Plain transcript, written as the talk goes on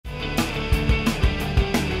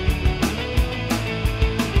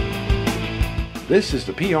This is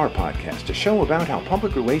the PR Podcast, a show about how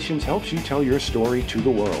public relations helps you tell your story to the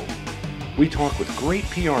world. We talk with great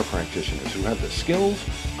PR practitioners who have the skills,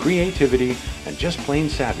 creativity, and just plain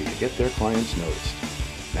savvy to get their clients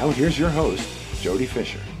noticed. Now here's your host, Jody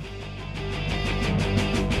Fisher.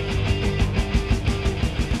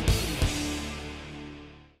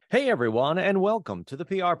 Hey everyone, and welcome to the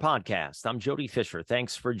PR Podcast. I'm Jody Fisher.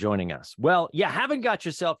 Thanks for joining us. Well, you haven't got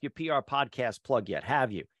yourself your PR podcast plug yet,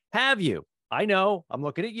 have you? Have you? I know, I'm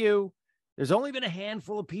looking at you. There's only been a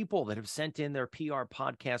handful of people that have sent in their PR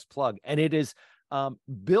podcast plug, and it is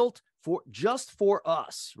built just for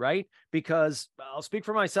us, right? Because I'll speak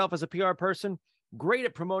for myself as a PR person, great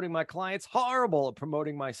at promoting my clients, horrible at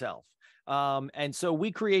promoting myself. And so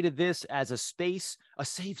we created this as a space, a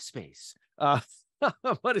safe space, but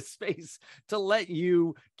a space to let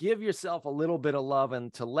you give yourself a little bit of love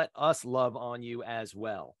and to let us love on you as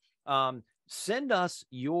well. Send us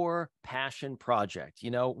your passion project.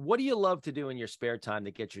 You know, what do you love to do in your spare time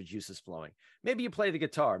that gets your juices flowing? Maybe you play the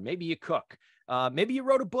guitar. Maybe you cook. Maybe you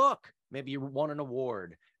wrote a book. Maybe you won an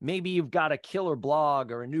award. Maybe you've got a killer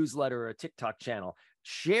blog or a newsletter or a TikTok channel.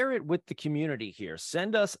 Share it with the community here.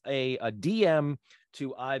 Send us a DM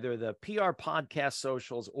to either the PR Podcast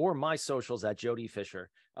socials or my socials at Jody Fisher,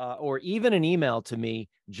 or even an email to me,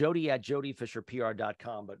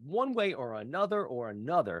 jody@jodyfisherpr.com. But one way or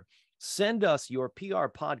another, send us your PR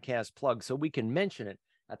podcast plug so we can mention it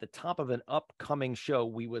at the top of an upcoming show.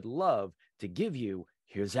 We would love to give you,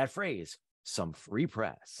 here's that phrase, some free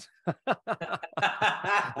press.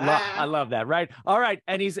 I love that, right? All right,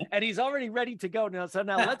 and he's already ready to go now. So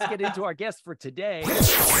now let's get into our guest for today.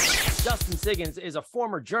 Dustin Siggins is a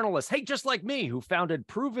former journalist, hey, just like me, who founded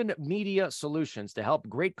Proven Media Solutions to help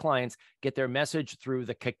great clients get their message through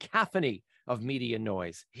the cacophony of media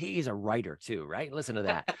noise. He's a writer too, right? Listen to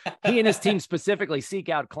that. He and his team specifically seek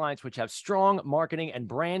out clients which have strong marketing and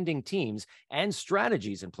branding teams and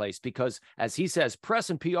strategies in place because, as he says, press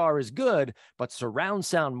and PR is good, but surround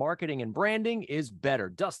sound marketing and branding is better.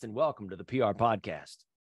 Dustin, welcome to the PR Podcast.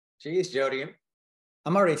 Jeez, Jody.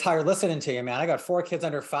 I'm already tired listening to you, man. I got 4 kids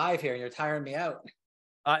under 5 here, and you're tiring me out.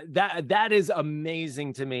 That is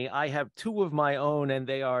amazing to me. I have 2 of my own, and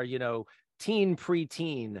they are, teen,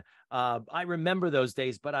 preteen. I remember those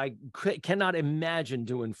days, but I cannot imagine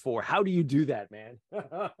doing 4. How do you do that, man?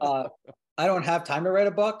 I don't have time to write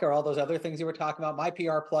a book or all those other things you were talking about. My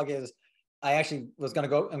PR plug is I'm going to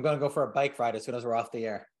go for a bike ride as soon as we're off the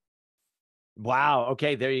air. Wow.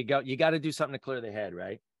 Okay. There you go. You got to do something to clear the head,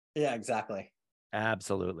 right? Yeah, exactly.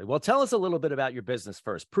 Absolutely. Well, tell us a little bit about your business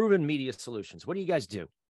first. Proven Media Solutions. What do you guys do?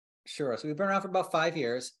 Sure. So we've been around for about 5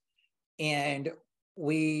 years, and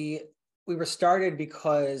we were started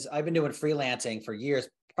because I've been doing freelancing for years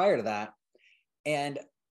prior to that. And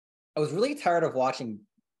I was really tired of watching,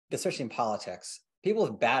 especially in politics, people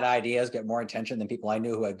with bad ideas get more attention than people I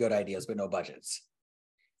knew who had good ideas but no budgets.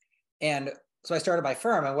 And so I started my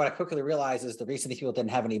firm, and what I quickly realized is the reason these people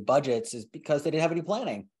didn't have any budgets is because they didn't have any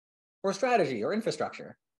planning or strategy or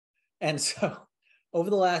infrastructure. And so over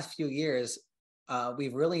the last few years,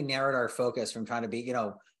 we've really narrowed our focus from trying to be,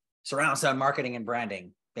 surround sound marketing and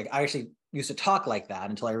branding. Like, I actually used to talk like that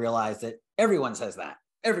until I realized that everyone says that.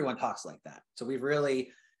 Everyone talks like that. So we've really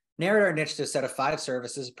narrowed our niche to a set of 5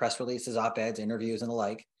 services: press releases, op-eds, interviews, and the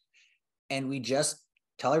like. And we just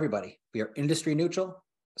tell everybody we are industry neutral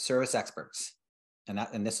service experts.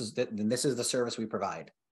 And this is the service we provide.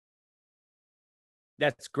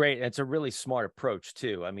 That's great. It's a really smart approach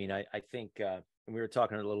too. I mean, I think we were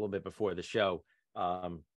talking a little bit before the show,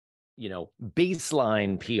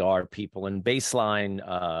 baseline PR people and baseline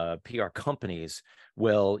PR companies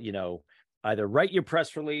will, either write your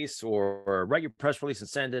press release or write your press release and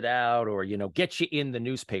send it out, or, get you in the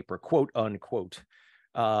newspaper, quote unquote.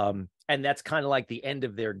 And that's kind of like the end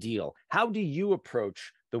of their deal. How do you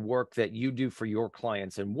approach the work that you do for your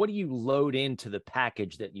clients, and what do you load into the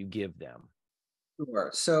package that you give them? Sure.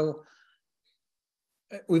 So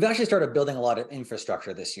we've actually started building a lot of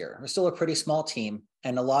infrastructure this year. We're still a pretty small team,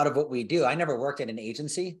 and a lot of what we do, I never worked at an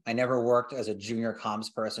agency. I never worked as a junior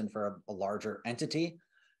comms person for a larger entity.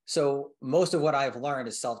 So most of what I've learned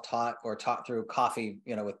is self-taught or taught through coffee,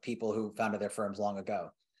 with people who founded their firms long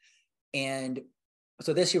ago. And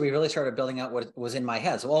so this year we really started building out what was in my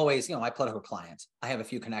head. So always, my political clients, I have a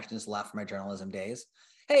few connections left from my journalism days.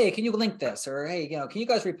 Hey, can you link this? Or, hey, can you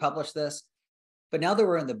guys republish this? But now that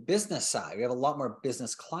we're in the business side, we have a lot more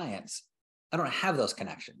business clients. I don't have those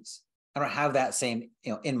connections. I don't have that same,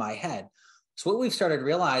 in my head. So what we've started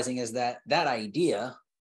realizing is that idea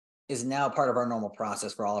is now part of our normal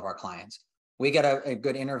process for all of our clients. We get a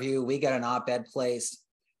good interview, we get an op-ed placed,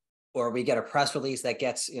 or we get a press release that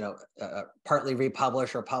gets, partly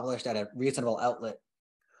republished or published at a reasonable outlet,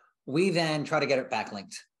 we then try to get it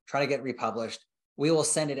backlinked, try to get republished. We will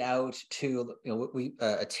send it out to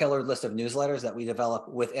a tailored list of newsletters that we develop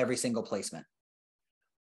with every single placement.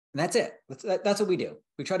 And that's it. That's what we do.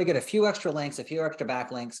 We try to get a few extra links, a few extra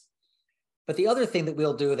backlinks. But the other thing that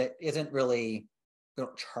we'll do that isn't really, we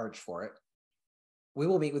don't charge for it. We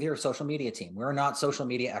will meet with your social media team. We're not social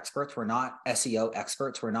media experts. We're not SEO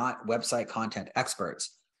experts. We're not website content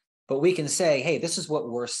experts. But we can say, hey, this is what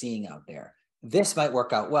we're seeing out there. This might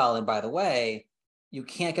work out well. And by the way, you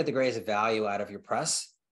can't get the greatest value out of your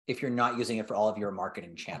press if you're not using it for all of your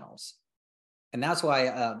marketing channels. And that's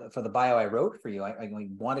why for the bio I wrote for you, I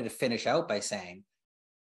wanted to finish out by saying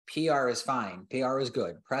PR is fine. PR is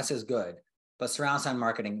good. Press is good. But surround sound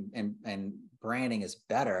marketing and branding is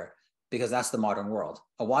better, because that's the modern world.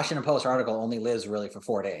 A Washington Post article only lives really for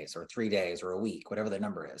 4 days or 3 days or a week, whatever the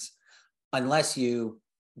number is, unless you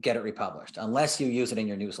get it republished, unless you use it in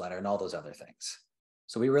your newsletter and all those other things.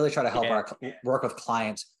 So we really try to help work with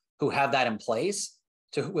clients who have that in place,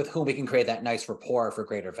 with whom we can create that nice rapport for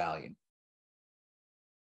greater value.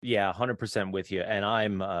 Yeah, 100% with you. And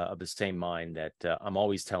I'm of the same mind that I'm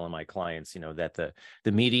always telling my clients, that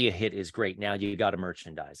the media hit is great. Now you got to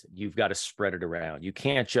merchandise it. You've got to spread it around. You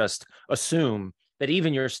can't just assume that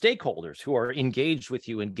even your stakeholders who are engaged with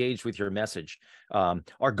you, engaged with your message,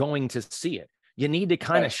 are going to see it. You need to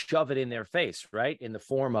kind of shove it in their face, right? In the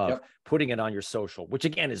form of putting it on your social, which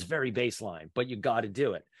again is very baseline, but you got to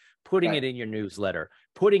do it. Putting it in your newsletter,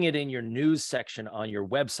 putting it in your news section on your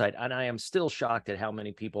website. And I am still shocked at how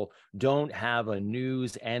many people don't have a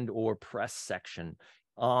news and or press section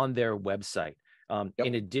on their website.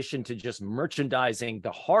 In addition to just merchandising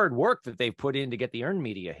the hard work that they've put in to get the earned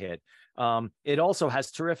media hit, it also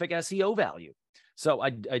has terrific SEO value. So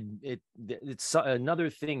it's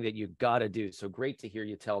another thing that you got to do. So great to hear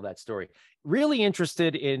you tell that story. Really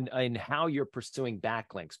interested in how you're pursuing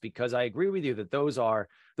backlinks, because I agree with you that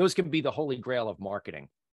those can be the holy grail of marketing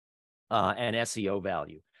and SEO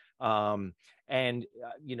value. I've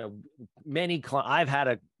had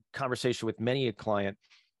a conversation with many a client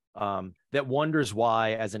that wonders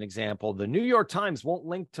why, as an example, the New York Times won't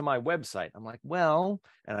link to my website. I'm like, well,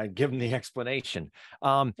 and I give them the explanation.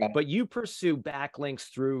 But you pursue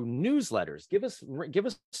backlinks through newsletters. Give us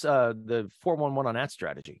the 411 on that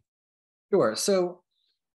strategy. Sure. So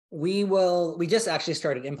we just actually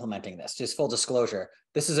started implementing this. Just full disclosure,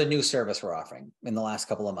 this is a new service we're offering in the last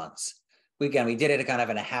couple of months. We did it kind of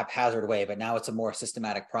in a haphazard way, but now it's a more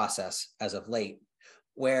systematic process as of late,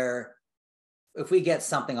 where if we get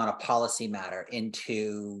something on a policy matter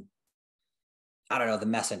into, I don't know, the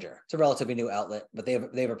Messenger, it's a relatively new outlet, but they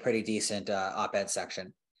have a pretty decent op-ed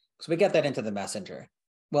section. So we get that into the Messenger.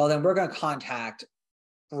 Well, then we're going to contact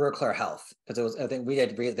Real Clear Health, because I think we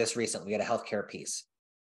did this recently. We had a healthcare piece.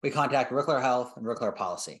 We contact Real Clear Health and Real Clear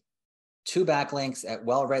Policy, 2 backlinks at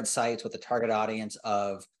well-read sites with a target audience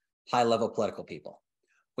of high-level political people.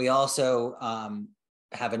 We also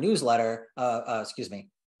have a newsletter,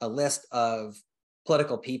 a list of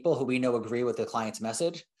political people who we know agree with the client's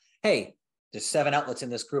message. Hey, there's 7 outlets in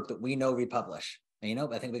this group that we know republish. And,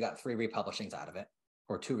 I think we got 3 republishings out of it,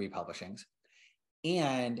 or 2 republishings.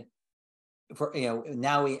 And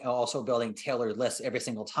now we are also building tailored lists every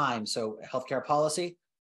single time. So healthcare policy,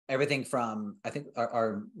 everything from, I think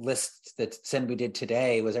our list that we did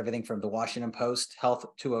today was everything from the Washington Post, Health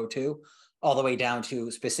 202, all the way down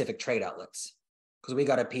to specific trade outlets. Because we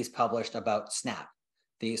got a piece published about SNAP,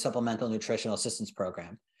 the Supplemental Nutritional Assistance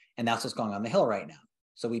Program. And that's what's going on the Hill right now.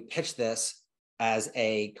 So we pitched this as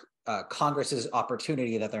a Congress's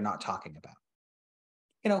opportunity that they're not talking about.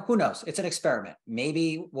 Who knows? It's an experiment.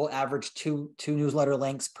 Maybe we'll average two newsletter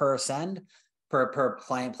links per send, per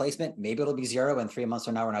client placement. Maybe it'll be 0, and 3 months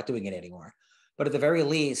from now, we're not doing it anymore. But at the very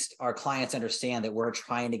least, our clients understand that we're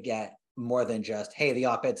trying to get more than just, hey, the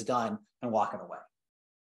op-ed's done, and walking away.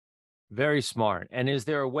 Very smart. And is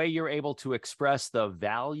there a way you're able to express the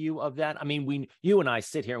value of that? I mean, you and I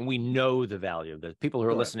sit here and we know the value of the people who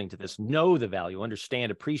are listening to this know the value,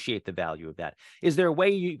 understand, appreciate the value of that. Is there a way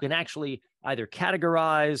you can actually either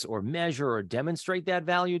categorize or measure or demonstrate that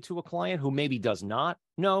value to a client who maybe does not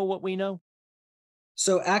know what we know?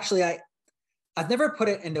 So actually, I've never put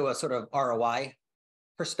it into a sort of ROI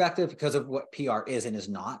perspective because of what PR is and is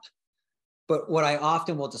not. But what I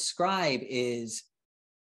often will describe is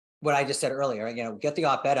what I just said earlier, get the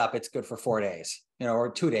op-ed up, it's good for 4 days,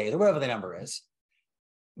 or 2 days, or whatever the number is.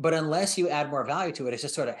 But unless you add more value to it, it's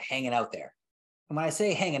just sort of hanging out there. And when I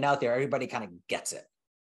say hanging out there, everybody kind of gets it,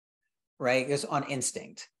 right? It's on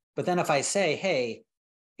instinct. But then if I say, hey,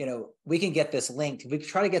 we can get this linked. We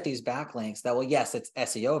try to get these backlinks that, well, yes, it's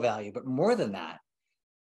SEO value, but more than that,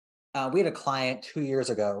 we had a client 2 years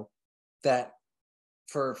ago that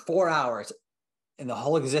for 4 hours in the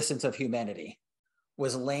whole existence of humanity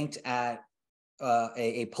was linked at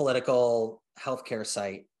a political healthcare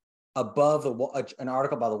site above an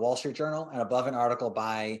article by the Wall Street Journal and above an article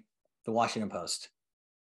by the Washington Post.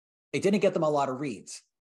 It didn't get them a lot of reads.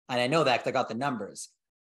 And I know that because I got the numbers,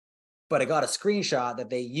 but I got a screenshot that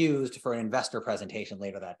they used for an investor presentation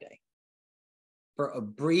later that day. For a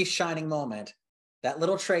brief shining moment, that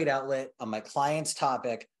little trade outlet on my client's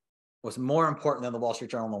topic was more important than the Wall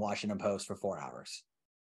Street Journal and the Washington Post for 4 hours.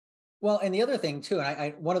 Well, and the other thing too,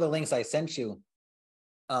 and one of the links I sent you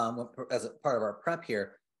as a part of our prep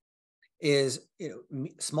here is,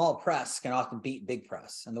 small press can often beat big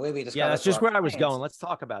press. And the way we describe that's just where I was going. Let's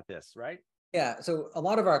talk about this, right? Yeah. So a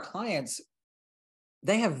lot of our clients,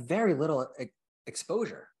 they have very little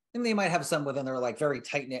exposure. And they might have some within their like very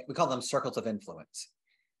tight knit, we call them circles of influence.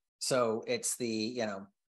 So it's the,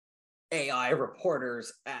 AI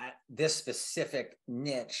reporters at this specific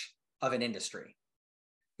niche of an industry.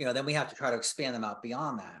 Then we have to try to expand them out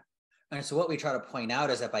beyond that. And so what we try to point out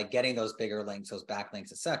is that by getting those bigger links, those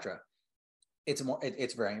backlinks, et cetera,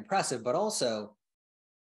 it's very impressive, but also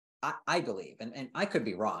I believe, and I could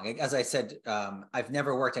be wrong. As I said, I've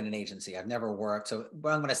never worked in an agency. I've never worked. So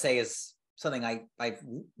what I'm going to say is something I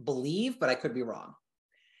believe, but I could be wrong,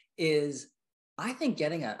 is I think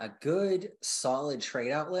getting a good, solid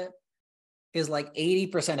trade outlet is like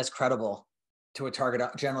 80% as credible to a target,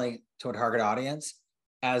 generally to a target audience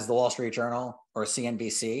as the Wall Street Journal or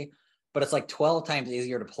CNBC, but it's like 12 times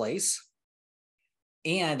easier to place.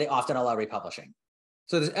 And they often allow republishing.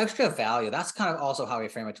 So there's extra value. That's kind of also how we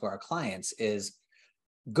frame it to our clients is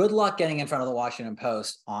good luck getting in front of the Washington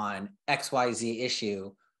Post on XYZ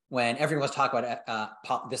issue when everyone was talking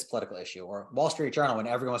about this political issue, or Wall Street Journal when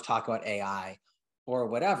everyone was talking about AI or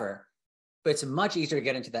whatever. But it's much easier to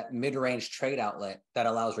get into that mid-range trade outlet that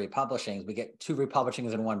allows republishings. We get 2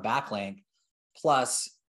 republishings and 1 backlink. Plus,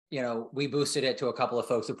 we boosted it to a couple of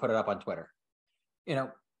folks who put it up on Twitter.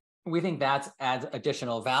 We think that adds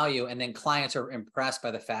additional value. And then clients are impressed by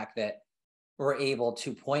the fact that we're able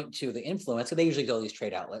to point to the influence. So they usually go to these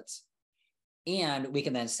trade outlets. And we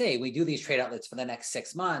can then say, we do these trade outlets for the next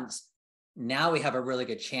 6 months. Now we have a really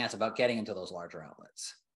good chance about getting into those larger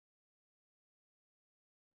outlets.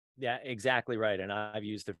 Yeah, exactly right. And I've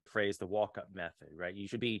used the phrase the walk-up method, right? You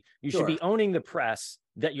should be Sure. should be owning the press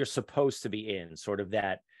that you're supposed to be in, sort of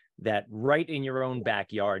that right in your own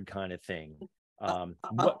backyard kind of thing.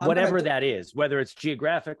 Whatever that is, whether it's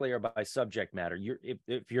geographically or by subject matter,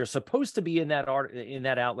 if you're supposed to be in that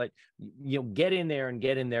outlet, get in there and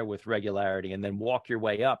get in there with regularity, and then walk your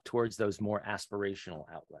way up towards those more aspirational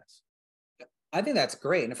outlets. I think that's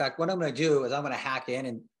great. And in fact, what I'm going to do is I'm going to hack in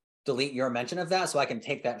and delete your mention of that so I can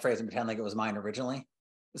take that phrase and pretend like it was mine originally.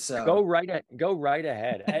 So go right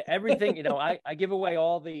ahead. Everything, I give away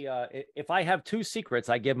all the if I have 2 secrets,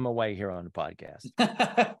 I give them away here on the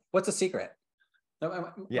podcast. What's a secret?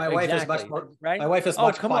 My wife is much more right. My wife is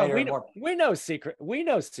much quieter. We know secrets. We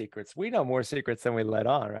know secrets. We know more secrets than we let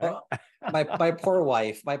on, right? Well, my poor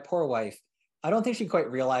wife. I don't think she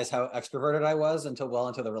quite realized how extroverted I was until well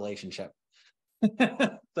into the relationship.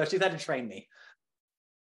 So she's had to train me.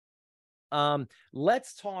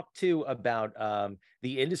 Let's talk too about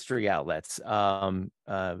the industry outlets.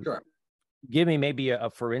 Sure. Give me maybe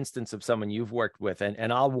a for instance of someone you've worked with,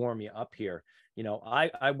 and I'll warm you up here.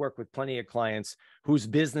 I work with plenty of clients whose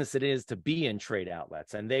business it is to be in trade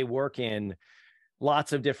outlets, and they work in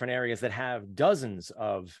lots of different areas that have dozens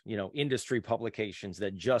of, industry publications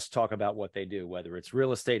that just talk about what they do, whether it's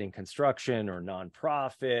real estate and construction or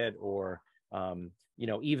nonprofit or,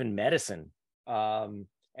 even medicine.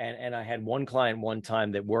 And I had one client one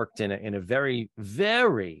time that worked in a very,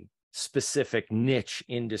 very specific niche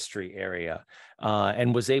industry area,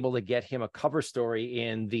 and was able to get him a cover story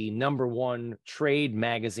in the #1 trade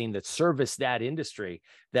magazine that serviced that industry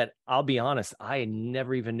that, I'll be honest, I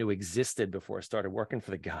never even knew existed before I started working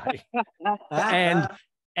for the guy.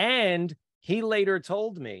 and he later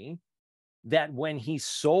told me that when he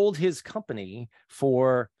sold his company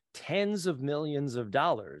for tens of millions of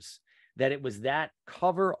dollars, that it was that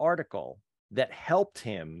cover article that helped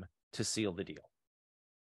him to seal the deal.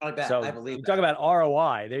 I bet. So I believe you talk about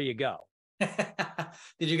ROI. There you go.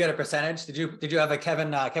 Did you get a percentage? Did you have a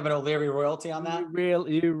Kevin O'Leary royalty on that?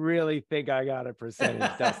 You really think I got a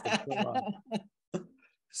percentage, Dustin? Come on.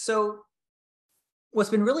 So what's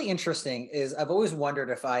been really interesting is I've always wondered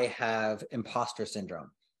if I have imposter syndrome,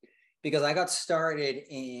 because I got started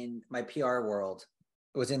in my PR world.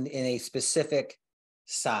 It was in a specific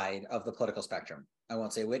side of the political spectrum. I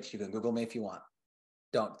won't say which. You can Google me if you want.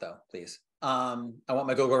 Don't though, please. I want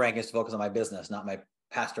my Google rankings to focus on my business, not my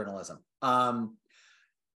past journalism. And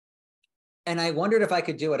I wondered if I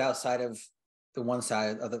could do it outside of the one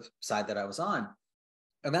side of the side that I was on.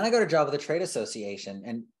 And then I got a job with a trade association,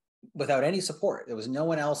 and without any support, there was no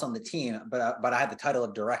one else on the team, but I had the title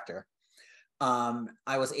of director.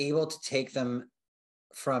 I was able to take them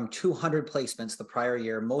from 200 placements the prior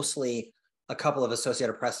year, mostly a couple of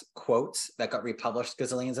Associated Press quotes that got republished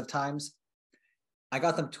gazillions of times. I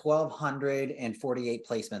got them 1,248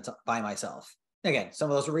 placements by myself. Again, some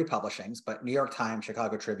of those were republishings, but New York Times,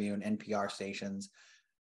 Chicago Tribune, NPR stations,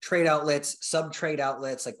 trade outlets, sub-trade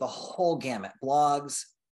outlets, like the whole gamut, blogs.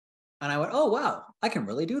 And I went, oh, wow, I can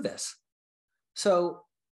really do this. So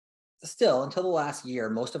still, until the last year,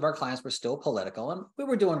 most of our clients were still political, and we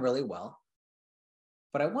were doing really well.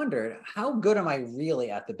 But I wondered, how good am I really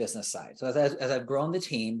at the business side? So as I've grown the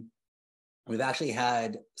team, we've actually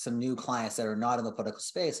had some new clients that are not in the political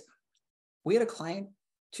space. We had a client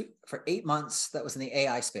for 8 months that was in the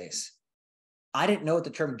AI space. I didn't know what the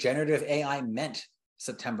term generative AI meant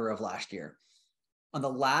September of last year. On the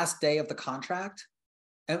last day of the contract,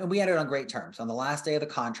 and we ended on great terms. On the last day of the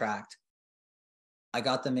contract, I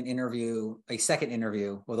got them a second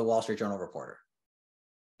interview with a Wall Street Journal reporter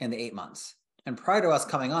in the 8 months. And prior to us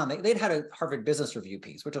coming on, they'd had a Harvard Business Review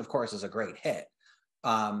piece, which of course is a great hit.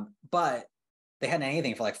 But they hadn't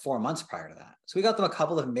anything for like 4 months prior to that. So we got them a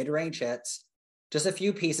couple of mid-range hits, just a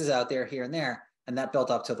few pieces out there here and there, and that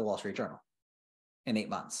built up to the Wall Street Journal in 8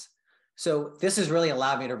 months. So this has really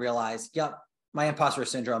allowed me to realize, yep, my imposter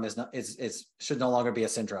syndrome should no longer be a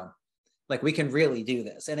syndrome. Like, we can really do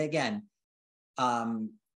this. And again, a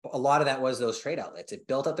lot of that was those trade outlets. It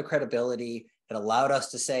built up the credibility. It allowed us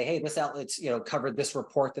to say, hey, this outlet's covered this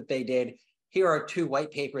report that they did. Here are 2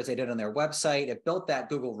 white papers they did on their website. It built that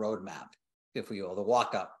Google roadmap, if we will, the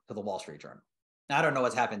walk up to the Wall Street Journal. Now, I don't know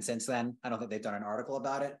what's happened since then. I don't think they've done an article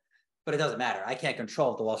about it, but it doesn't matter. I can't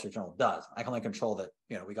control what the Wall Street Journal does. I can only control that,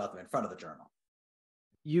 we got them in front of the journal.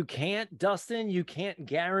 You can't, Dustin, you can't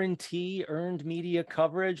guarantee earned media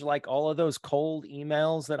coverage like all of those cold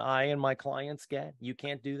emails that I and my clients get. You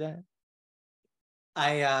can't do that.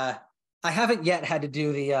 I haven't yet had to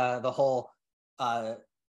do the whole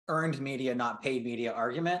earned media, not paid media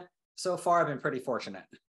argument. So far, I've been pretty fortunate.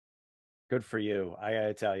 Good for you. I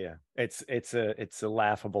gotta tell you, it's a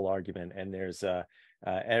laughable argument, and there's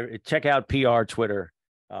check out PR Twitter.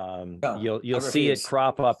 You'll see it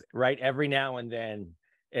crop up right every now and then.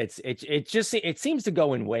 It seems to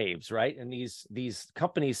go in waves, right? And these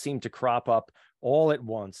companies seem to crop up all at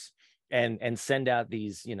once and send out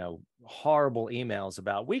these horrible emails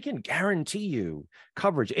about, we can guarantee you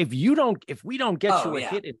coverage if we don't get you a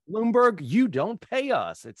hit at Bloomberg, you don't pay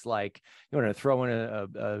us. It's like, you want to throw in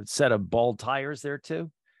a set of bald tires there too.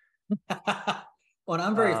 Well,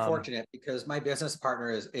 I'm very fortunate because my business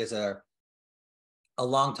partner is a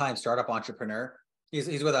longtime startup entrepreneur.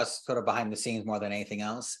 He's with us sort of behind the scenes more than anything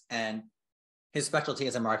else. And his specialty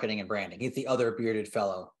is in marketing and branding. He's the other bearded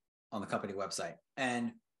fellow on the company website.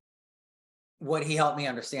 And what he helped me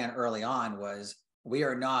understand early on was, we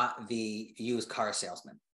are not the used car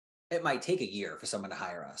salesman. It might take a year for someone to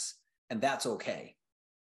hire us, and that's okay,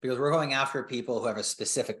 because we're going after people who have a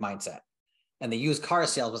specific mindset. And the used car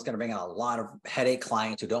sales was going to bring in a lot of headache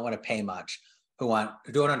clients who don't want to pay much, who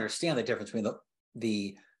don't understand the difference between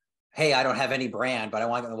the hey, I don't have any brand, but I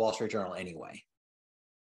want to get in the Wall Street Journal anyway.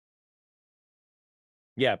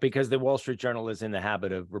 Yeah, because the Wall Street Journal is in the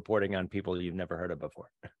habit of reporting on people you've never heard of before.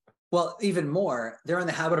 Well, even more, they're in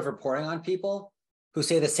the habit of reporting on people who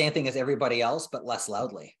say the same thing as everybody else, but less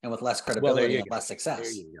loudly and with less credibility and less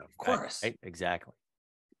success. Of course. Right. Exactly.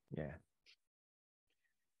 Yeah.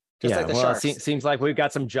 Just like the Sharks. Seems like we've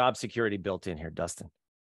got some job security built in here, Dustin.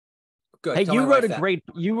 Good. Hey, you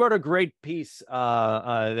wrote a great piece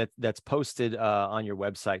that's posted on your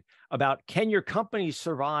website about, can your company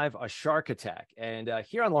survive a shark attack? And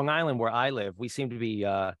here on Long Island, where I live, we seem to be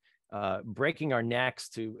breaking our necks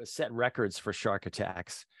to set records for shark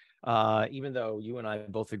attacks. Even though you and I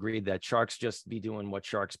both agreed that sharks just be doing what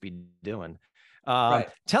sharks be doing. Right.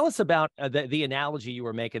 Tell us about the analogy you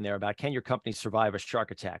were making there about, can your company survive a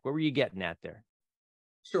shark attack? What were you getting at there?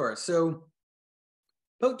 Sure. So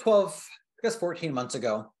about 14 months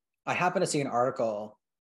ago, I happened to see an article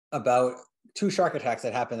about 2 shark attacks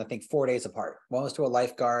that happened, I think, 4 days apart. One was to a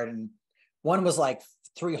lifeguard, and one was like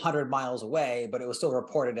 300 miles away, but it was still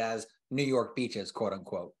reported as New York beaches, quote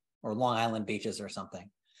unquote, or Long Island beaches or something.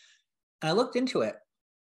 And I looked into it.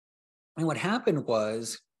 And what happened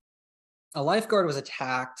was, a lifeguard was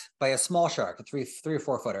attacked by a small shark, a 3 or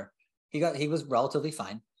 4 footer, He was relatively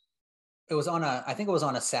fine. I think it was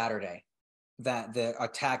on a Saturday that the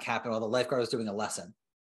attack happened while the lifeguard was doing a lesson.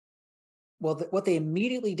 Well, what they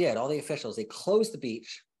immediately did, all the officials, they closed the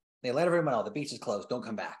beach. They let everyone know the beach is closed. Don't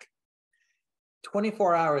come back.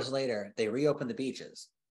 24 hours later, they reopened the beaches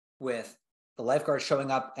with the lifeguards showing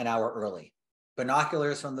up an hour early,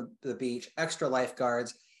 binoculars from the beach, extra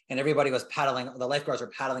lifeguards, and everybody was paddling. The lifeguards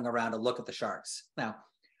were paddling around to look at the sharks. Now,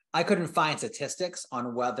 I couldn't find statistics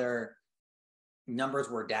on whether numbers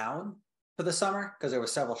were down for the summer because there were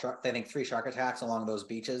several shark, I think 3 shark attacks along those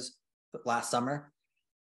beaches last summer.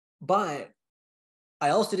 But I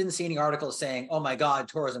also didn't see any articles saying, oh my God,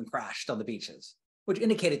 tourism crashed on the beaches, which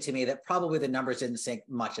indicated to me that probably the numbers didn't sink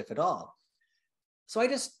much, if at all. So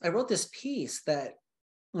I wrote this piece that,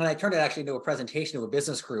 when I turned it actually into a presentation to a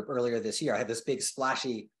business group earlier this year, I had this big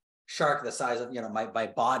splashy shark the size of, my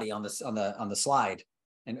body on the slide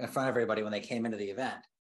in front of everybody when they came into the event.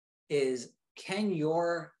 Is, can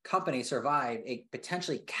your company survive a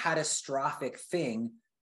potentially catastrophic thing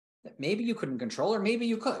that maybe you couldn't control, or maybe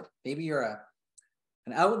you could? Maybe you're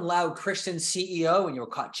an out and loud Christian CEO and you were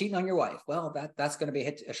caught cheating on your wife. Well, that's going to be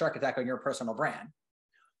a shark attack on your personal brand.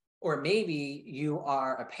 Or maybe you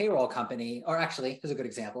are a payroll company, or actually, here's a good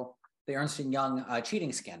example, the Ernst & Young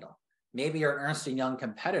cheating scandal. Maybe you're an Ernst & Young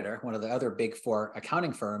competitor, one of the other big 4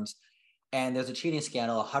 accounting firms, and there's a cheating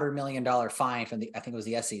scandal, $100 million fine from I think it was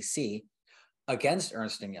the SEC against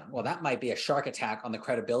Ernst & Young. Well, that might be a shark attack on the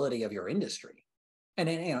credibility of your industry. And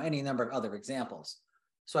any number of other examples.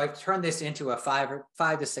 So I've turned this into a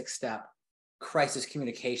 5 to 6 step crisis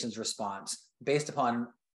communications response based upon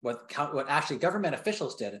what actually government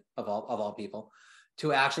officials did of all people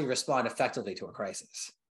to actually respond effectively to a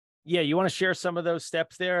crisis. Yeah, you want to share some of those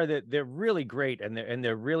steps there? That they're really great and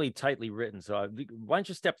they're really tightly written. So why don't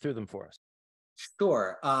you step through them for us?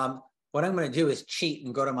 Sure. What I'm going to do is cheat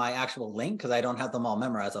and go to my actual link because I don't have them all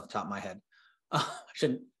memorized off the top of my head.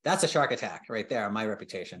 That's a shark attack right there on my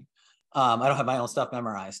reputation. I don't have my own stuff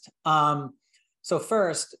memorized. So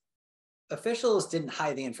first, officials didn't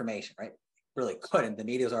hide the information, right? Really couldn't. The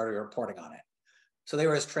media was already reporting on it. So they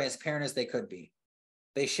were as transparent as they could be.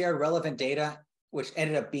 They shared relevant data, which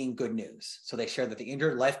ended up being good news. So they shared that the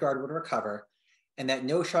injured lifeguard would recover and that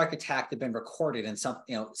no shark attack had been recorded in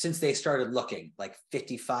since they started looking, like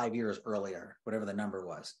 55 years earlier, whatever the number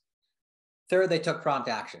was. Third, they took prompt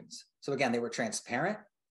actions. So again, they were transparent.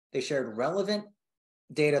 They shared relevant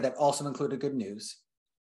data that also included good news.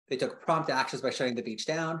 They took prompt actions by shutting the beach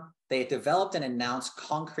down. They developed and announced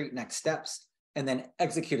concrete next steps and then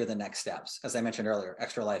executed the next steps. As I mentioned earlier,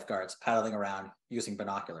 extra lifeguards, paddling around, using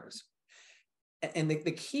binoculars. And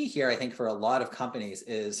the key here, I think, for a lot of companies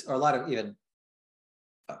is, or a lot of even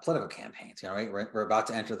political campaigns, right? We're about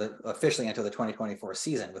to officially enter the 2024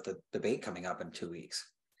 season with the debate coming up in 2 weeks.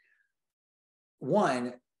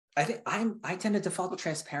 One, I think I tend to default to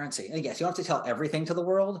transparency. And yes, you don't have to tell everything to the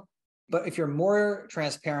world, but if you're more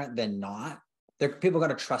transparent than not, people are going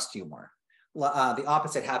to trust you more. The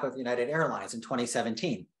opposite happened with United Airlines in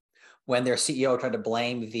 2017, when their CEO tried to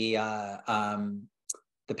blame the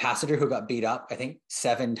passenger who got beat up, I think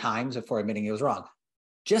 7 times before admitting he was wrong.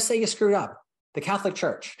 Just say you screwed up. The Catholic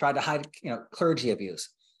Church tried to hide, clergy abuse.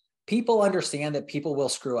 People understand that people will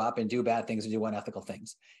screw up and do bad things and do unethical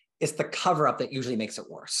things. It's the cover-up that usually makes it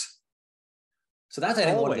worse. So that's, I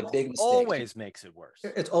think, one of the big mistakes. Always makes it worse.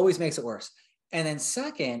 It always makes it worse. And then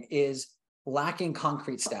second is lacking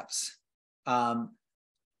concrete steps. The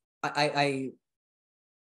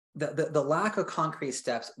lack of concrete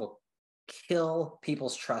steps will kill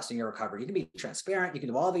people's trust in your recovery. You can be transparent, you can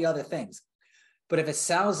do all the other things. But if it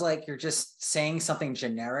sounds like you're just saying something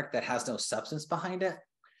generic that has no substance behind it,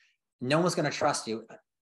 no one's going to trust you,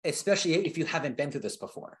 especially if you haven't been through this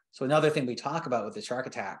before. So another thing we talk about with the shark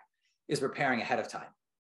attack is preparing ahead of time,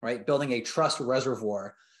 right? Building a trust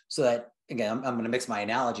reservoir so that, again, I'm going to mix my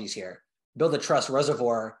analogies here, build a trust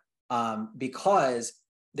reservoir because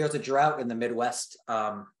there's a drought in the Midwest,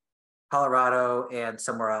 Colorado and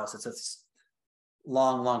somewhere else. It's a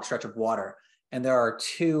long stretch of water. And there are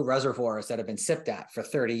 2 reservoirs that have been sipped at for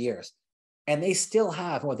 30 years. And they still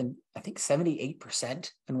have more than, I think, 78%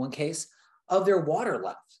 in one case of their water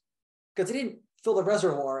left. Because they didn't fill the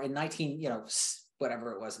reservoir in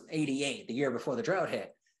 88, the year before the drought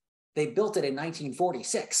hit. They built it in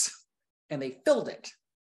 1946 and they filled it.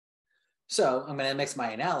 So I'm going to mix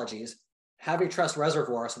my analogies. Have your trust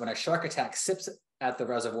reservoir so when a shark attack sips at the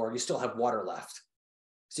reservoir, you still have water left.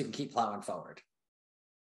 So you can keep plowing forward.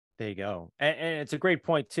 There you go. And it's a great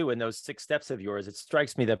point too. In those 6 steps of yours, it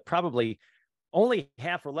strikes me that probably only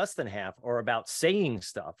half or less than half are about saying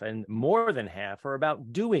stuff, and more than half are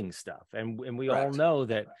about doing stuff. And we all know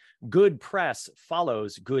that good press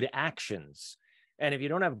follows good actions. And if you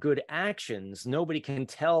don't have good actions, nobody can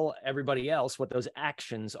tell everybody else what those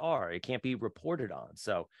actions are. It can't be reported on.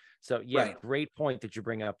 So yeah, great point that you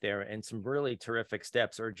bring up there, and some really terrific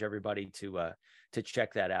steps. Urge everybody to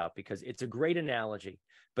check that out, because it's a great analogy,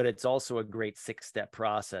 but it's also a great 6-step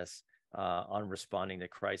process on responding to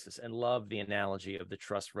crisis. And love the analogy of the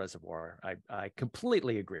trust reservoir. I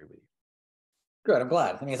completely agree with you. Good. I'm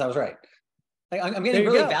glad. That means I was right. I'm getting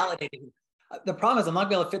really validated. The problem is I'm not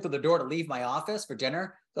going to be able to fit through the door to leave my office for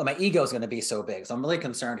dinner. So my ego is going to be so big. So I'm really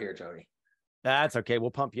concerned here, Jody. That's okay.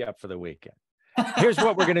 We'll pump you up for the weekend. Here's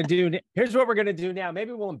what we're going to do. Here's what we're going to do now.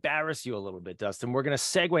 Maybe we'll embarrass you a little bit, Dustin. We're going to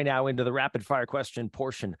segue now into the rapid fire question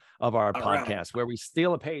portion of our podcast, where we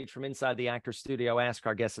steal a page from inside the actor studio, ask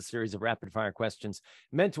our guests a series of rapid fire questions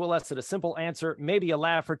meant to elicit a simple answer, maybe a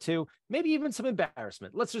laugh or two, maybe even some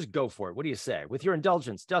embarrassment. Let's just go for it. What do you say? With your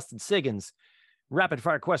indulgence, Dustin Siggins, rapid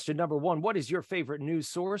fire question number 1. What is your favorite news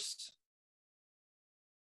source?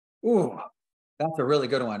 Ooh, that's a really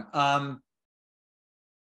good one.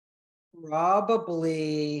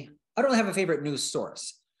 Probably, I don't have a favorite news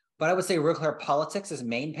source, but I would say Real Clear Politics'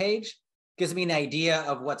 main page gives me an idea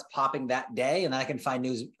of what's popping that day, and I can find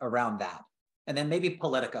news around that. And then maybe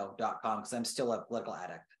Politico.com, because I'm still a political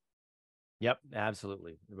addict. Yep,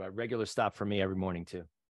 absolutely. A regular stop for me every morning too.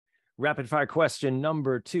 Rapid fire question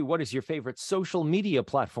number 2. What is your favorite social media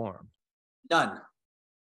platform? None.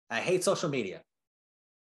 I hate social media.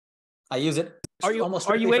 I use it. Are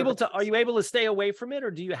you able to stay away from it, or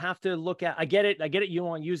do you have to look at? I get it. You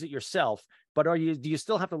want to use it yourself, but do you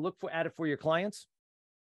still have to look at it for your clients?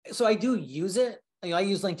 So I do use it. I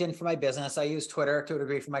use LinkedIn for my business. I use Twitter to a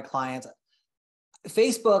degree for my clients.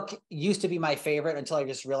 Facebook used to be my favorite until I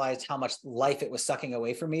just realized how much life it was sucking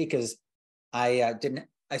away from me, because I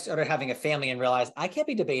started having a family and realized I can't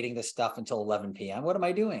be debating this stuff until 11 p.m. What am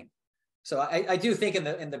I doing? So I do think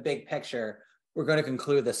in the big picture, we're going to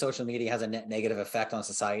conclude that social media has a net negative effect on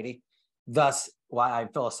society. Thus, why I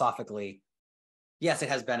philosophically, yes, it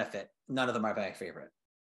has benefit. None of them are my favorite.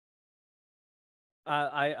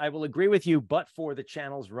 I will agree with you, but for the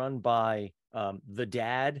channels run by the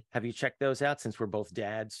dad, have you checked those out, since we're both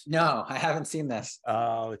dads? No, I haven't seen this.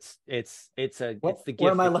 Oh, it's the gift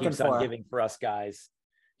am I that looking keeps for? on giving for us guys.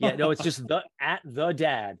 Yeah, no, it's just the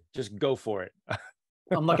dad. Just go for it.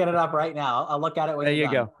 I'm looking it up right now. I'll look at it when there you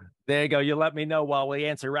go. There you go. You let me know while we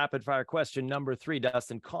answer rapid fire question number 3,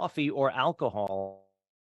 Dustin. Coffee or alcohol?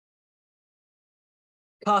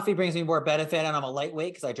 Coffee brings me more benefit, and I'm a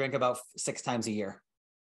lightweight because I drink about 6 times a year.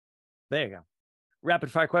 There you go.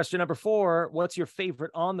 Rapid fire question number 4. What's your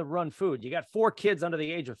favorite on the run food? You got 4 kids under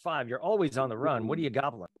the age of 5. You're always on the run. What are you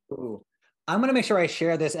gobbling? Ooh. I'm going to make sure I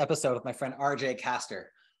share this episode with my friend RJ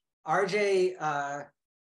Castor. RJ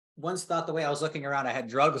once thought the way I was looking around, I had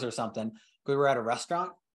drugs or something. We were at a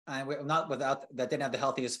restaurant, and that didn't have the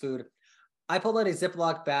healthiest food. I pulled out a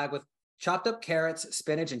Ziploc bag with chopped up carrots,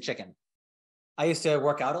 spinach, and chicken. I used to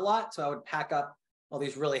work out a lot, so I would pack up all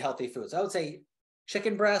these really healthy foods. I would say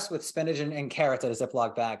chicken breast with spinach and carrots at a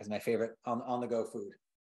Ziploc bag is my favorite on-the-go food.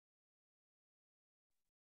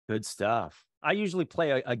 Good stuff. I usually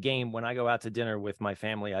play a game when I go out to dinner with my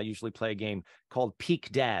family. I usually play a game called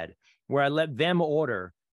Peak Dad, where I let them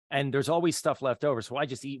order, and there's always stuff left over, so I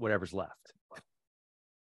just eat whatever's left.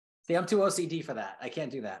 See, I'm too OCD for that. I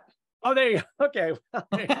can't do that. Oh, there you go. Okay. Well,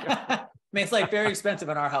 there you go. I mean, it's like very expensive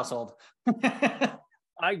in our household.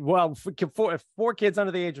 For 4 kids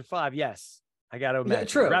under the age of 5, yes. I got to imagine. Yeah,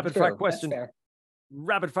 true. Rapid fire question.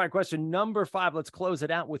 Rapid fire question number 5. Let's close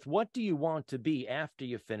it out with, what do you want to be after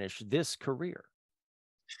you finish this career?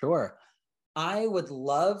 Sure. I would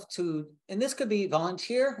love to, and this could be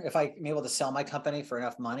volunteer if I'm able to sell my company for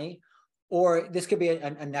enough money, or this could be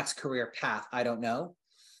a next career path. I don't know.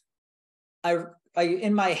 I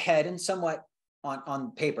in my head and somewhat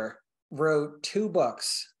on paper wrote 2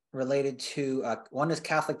 books related to one is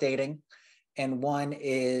Catholic dating, and one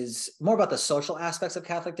is more about the social aspects of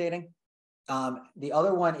Catholic dating. The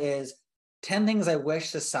other one is 10 things I wish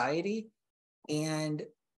society and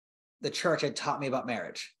the church had taught me about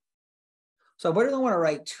marriage. So I really want to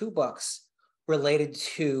write 2 books related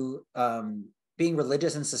to being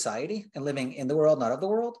religious in society and living in the world, not of the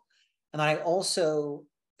world. And I also,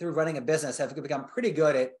 through running a business, have become pretty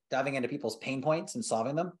good at diving into people's pain points and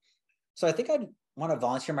solving them. So I think I'd want to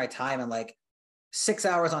volunteer my time and 6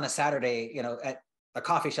 hours on a Saturday, at a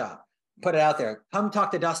coffee shop, put it out there. Come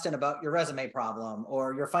talk to Dustin about your resume problem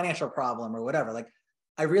or your financial problem or whatever.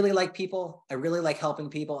 I really like people. I really like helping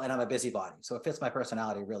people, and I'm a busybody. So it fits my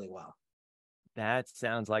personality really well. That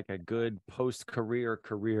sounds like a good post-career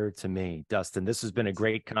career to me, Dustin. This has been a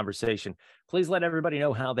great conversation. Please let everybody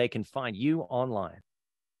know how they can find you online.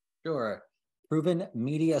 Sure.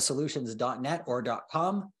 provenmediasolutions.net or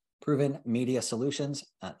 .com. Proven Media Solutions.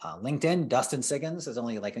 LinkedIn, Dustin Siggins is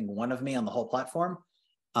only like one of me on the whole platform.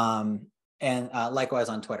 And likewise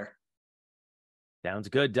on Twitter. Sounds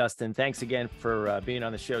good, Dustin. Thanks again for being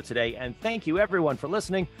on the show today. And thank you, everyone, for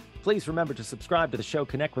listening. Please remember to subscribe to the show.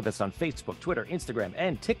 Connect with us on Facebook, Twitter, Instagram,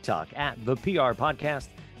 and TikTok at The PR Podcast,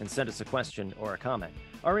 and send us a question or a comment.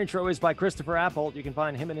 Our intro is by Christopher Appold. You can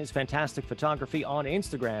find him and his fantastic photography on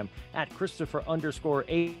Instagram at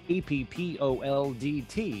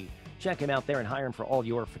Christopher_APPOLDT. Check him out there and hire him for all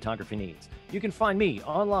your photography needs. You can find me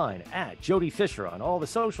online at Jody Fisher on all the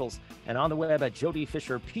socials and on the web at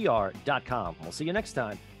jodyfisherpr.com. We'll see you next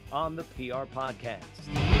time on the PR Podcast.